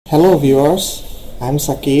Hello viewers, I'm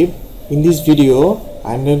Sakib. In this video,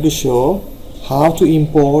 I'm going to show how to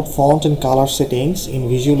import font and color settings in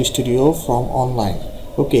Visual Studio from online.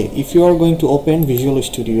 Okay, if you are going to open Visual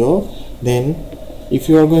Studio, then if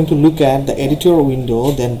you are going to look at the editor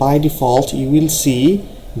window, then by default you will see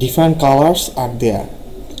different colors are there.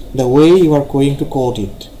 The way you are going to code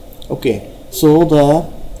it. Okay, so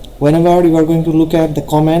whenever you are going to look at the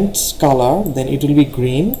comments color, then it will be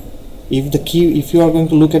green. If you are going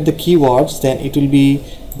to look at the keywords, then it will be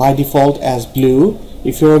by default as blue.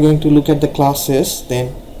 If you are going to look at the classes,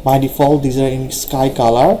 then by default these are in sky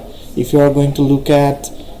color. If you are going to look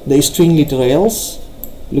at the string literals,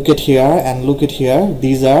 look at here and look at here,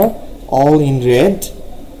 these are all in red,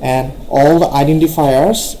 and all the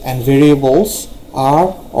identifiers and variables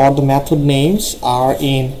or the method names are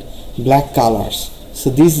in black colors. So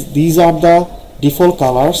these are the default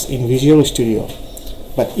colors in Visual Studio.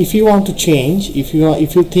 But if you want to change, if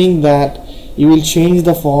you think that you will change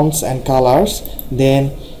the fonts and colors,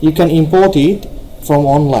 then you can import it from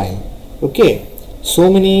online. Okay, so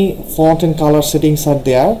many font and color settings are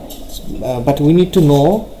there, but we need to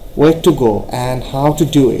know where to go and how to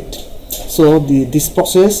do it. So this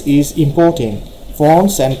process is importing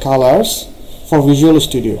fonts and colors for Visual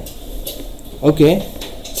Studio. Okay,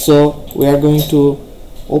 so we are going to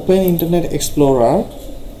open Internet Explorer,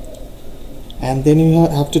 and then you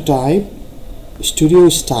have to type Studio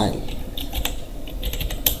Style.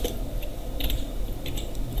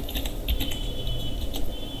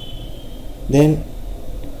 Then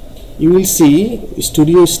you will see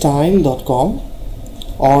studiostyle.com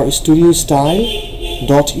or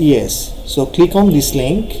studiostyle.es. So click on this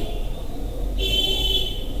link,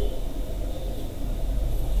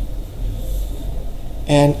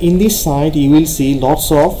 and in this site you will see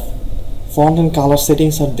lots of font and color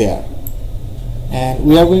settings are there, and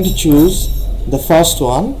we are going to choose the first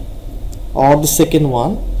one or the second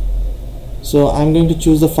one. So I'm going to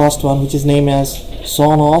choose the first one, which is named as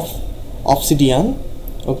Son of Obsidian.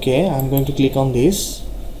 Okay, I'm going to click on this,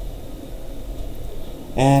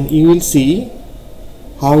 and you will see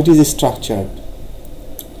how it is structured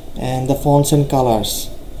and the fonts and colors.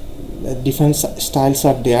 The different styles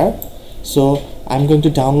are there. So I'm going to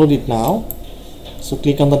download it now. So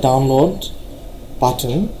click on the download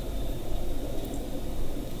button.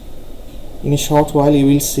 In a short while you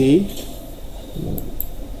will see,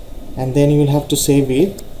 and then you will have to save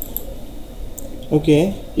it.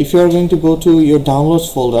 Okay, if you are going to go to your downloads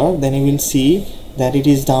folder, then you will see that it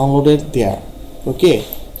is downloaded there. Okay,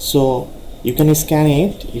 so you can scan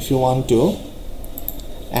it if you want to,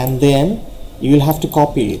 and then you will have to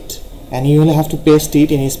copy it and you will have to paste it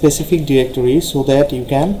in a specific directory so that you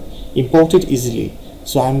can import it easily.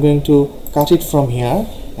 So I'm going to cut it from here,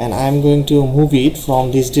 and I'm going to move it from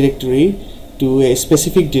this directory to a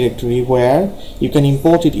specific directory where you can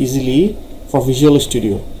import it easily for Visual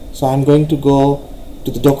Studio. So I'm going to go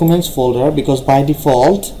to the documents folder, because by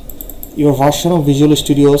default your version of Visual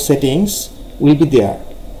Studio settings will be there,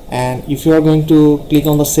 and if you are going to click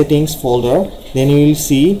on the settings folder, then you will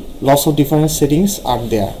see lots of different settings are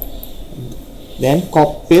there. Then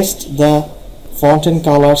paste the font and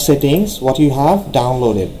color settings what you have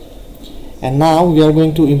downloaded, and now we are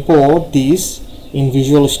going to import these in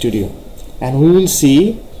Visual Studio, and we will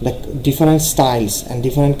see the different styles and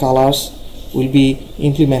different colors will be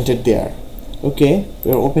implemented there. Okay,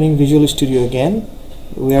 we are opening Visual Studio again,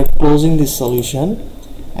 we are closing this solution,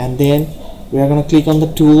 and then we are going to click on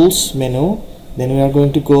the tools menu. Then we are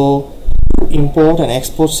going to go import and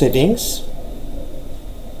export settings,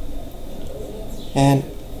 and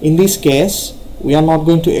in this case we are not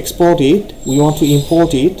going to export it, we want to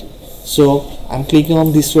import it. So I'm clicking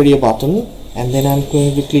on this radio button, and then I'm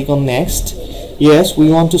going to click on next. Yes, we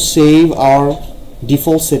want to save our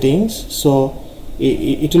default settings, so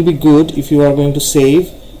it will be good if you are going to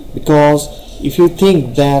save, because if you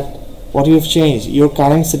think that what you have changed your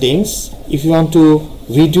current settings, if you want to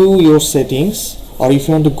redo your settings, or if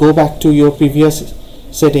you want to go back to your previous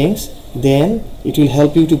settings, then it will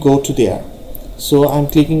help you to go to there. So I'm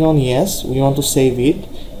clicking on yes, we want to save it.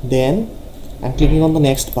 Then I'm clicking on the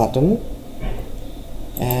next button,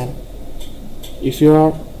 and if you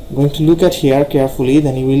are going to look at here carefully,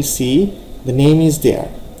 then you will see the name is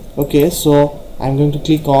there. Okay, so I'm going to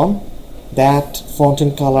click on that font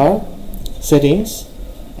and color settings,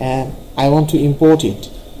 and I want to import it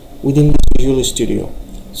within the Visual Studio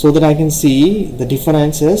so that I can see the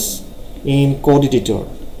differences in code editor.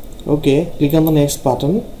 Okay, click on the next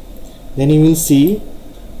button, then you will see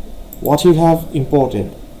what you have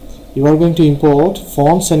imported. You are going to import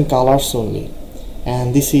fonts and colors only,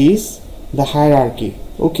 and this is the hierarchy.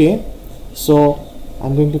 Okay, so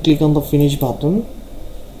I'm going to click on the finish button.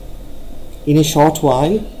 In a short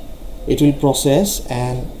while it will process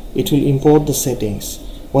and it will import the settings.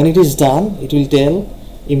 When it is done, it will tell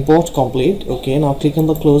import complete. Okay, now click on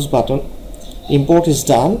the close button. Import is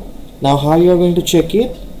done. Now how you are going to check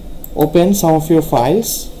it? Open some of your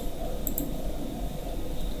files,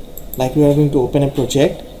 like we are going to open a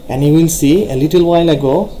project, and you will see a little while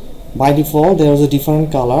ago by default there was a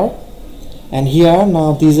different color, and here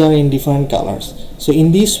now these are in different colors. So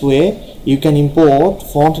in this way you can import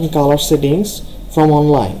font and color settings from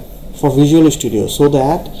online for Visual Studio, so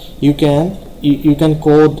that you can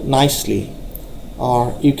code nicely,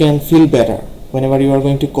 or you can feel better whenever you are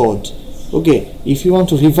going to code. Okay, if you want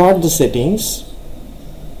to revert the settings,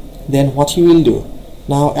 then what you will do?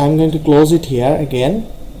 Now I'm going to close it here again.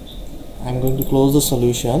 I'm going to close the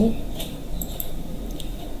solution,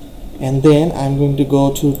 and then I'm going to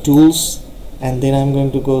go to tools, and then I'm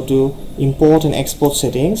going to go to import and export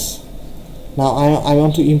settings. Now I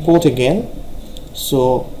want to import again,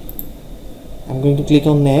 so I'm going to click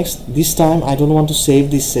on next. This time I don't want to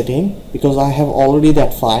save this setting because I have already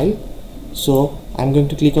that file, so I'm going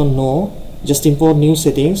to click on no, just import new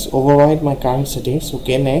settings, override my current settings.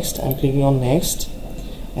 Okay, next, I'm clicking on next,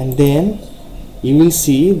 and then you will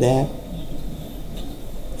see that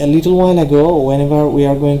a little while ago,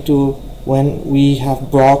 when we have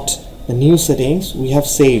brought the new settings, we have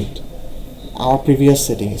saved our previous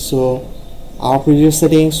settings. So our previous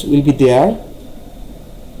settings will be there,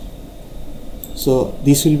 so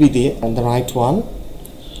this will be the right one.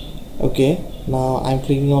 Okay, now I'm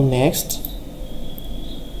clicking on next,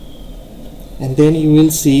 and then you will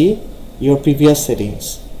see your previous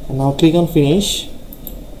settings, and now click on finish,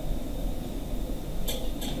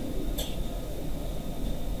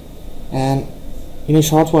 and in a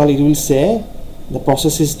short while it will say the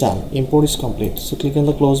process is done, import is complete. So click on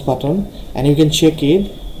the close button, and you can check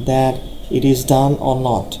it that it is done or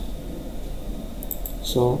not.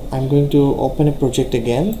 So I'm going to open a project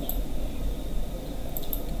again,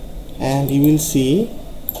 and you will see,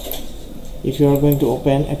 if you are going to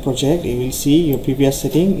open a project, you will see your previous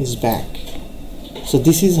setting is back. So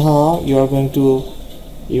this is how you are going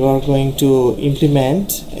to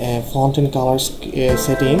implement font and color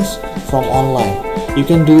settings from online. You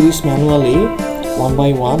can do this manually one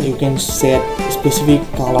by one. You can set specific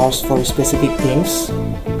colors for specific things,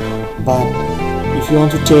 but if you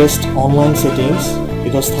want to test online settings,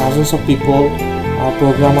 because thousands of people or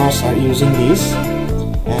programmers are using this,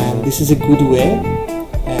 and this is a good way,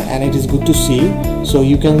 and it is good to see. So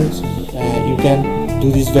you can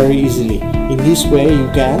do this very easily. In this way you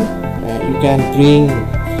can bring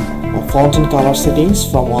font and color settings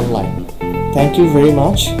from online. Thank you very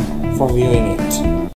much for viewing it.